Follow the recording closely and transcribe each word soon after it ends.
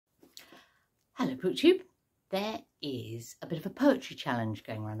Hello BookTube. There is a bit of a poetry challenge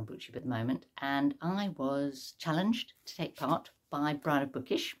going around on BookTube at the moment, and I was challenged to take part by Brian of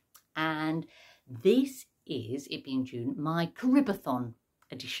Bookish, and this is, it being June, my CaribAthon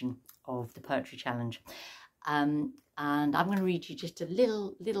edition of the poetry challenge. And I'm going to read you just a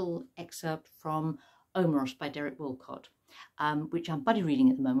little excerpt from Omeros by Derek Walcott, which I'm buddy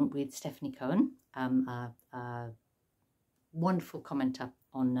reading at the moment with Stephanie Cohen, a wonderful commenter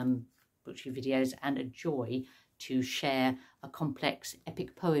on BookTube videos and a joy to share a complex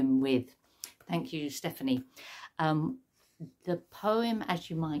epic poem with. Thank you, Stephanie. The poem,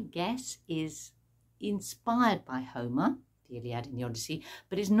 as you might guess, is inspired by Homer, the Iliad and the Odyssey,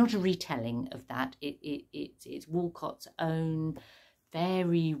 but it's not a retelling of that. It's Walcott's own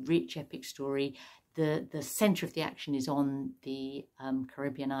very rich epic story. The centre of the action is on the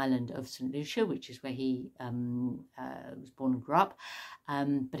Caribbean island of St. Lucia, which is where he was born and grew up,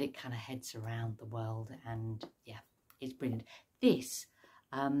 but it kind of heads around the world, and yeah, it's brilliant. This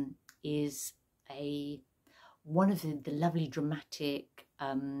is one of the lovely dramatic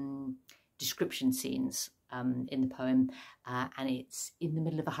description scenes in the poem, and it's in the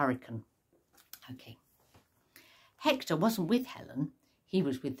middle of a hurricane. Okay. Hector wasn't with Helen, he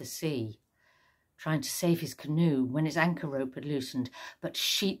was with the sea, trying to save his canoe when its anchor rope had loosened, but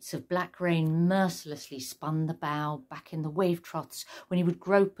sheets of black rain mercilessly spun the bow back in the wave troughs when he would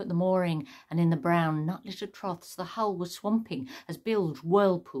grope at the mooring, and in the brown, nut-littered troughs the hull was swamping as bilge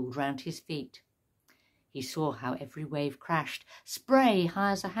whirlpooled round his feet. He saw how every wave crashed, spray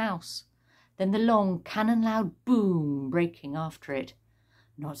high as a house, then the long, cannon-loud boom breaking after it.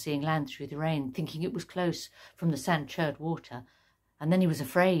 Not seeing land through the rain, thinking it was close from the sand-churned water, and then he was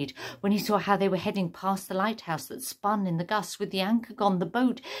afraid when he saw how they were heading past the lighthouse that spun in the gusts with the anchor gone, the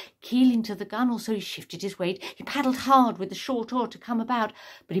boat keeling to the gunwale, so he shifted his weight. He paddled hard with the short oar to come about,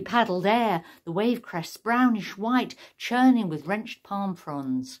 but he paddled ere the wave crests, brownish white, churning with wrenched palm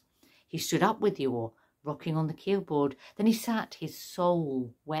fronds. He stood up with the oar, rocking on the keelboard. Then he sat, his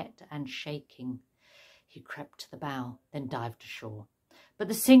soul wet and shaking. He crept to the bow, then dived ashore. But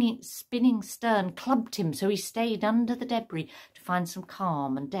the spinning stern clubbed him, so he stayed under the debris to find some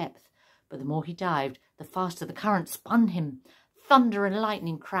calm and depth. But the more he dived, the faster the current spun him. Thunder and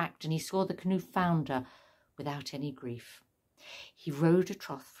lightning cracked, and he saw the canoe founder without any grief. He rode a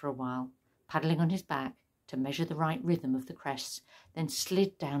trough for a while, paddling on his back to measure the right rhythm of the crests, then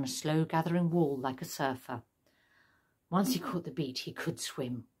slid down a slow-gathering wall like a surfer. Once he caught the beat, he could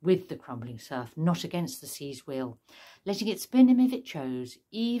swim with the crumbling surf, not against the sea's will, letting it spin him if it chose,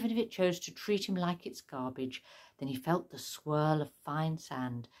 even if it chose to treat him like its garbage. Then he felt the swirl of fine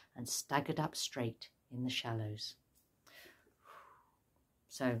sand and staggered up straight in the shallows.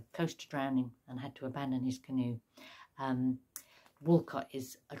 So, close to drowning and had to abandon his canoe. Walcott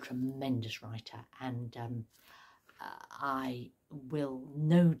is a tremendous writer, and I will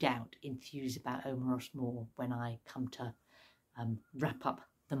no doubt enthuse about Omeros more when I come to wrap up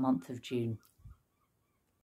the month of June.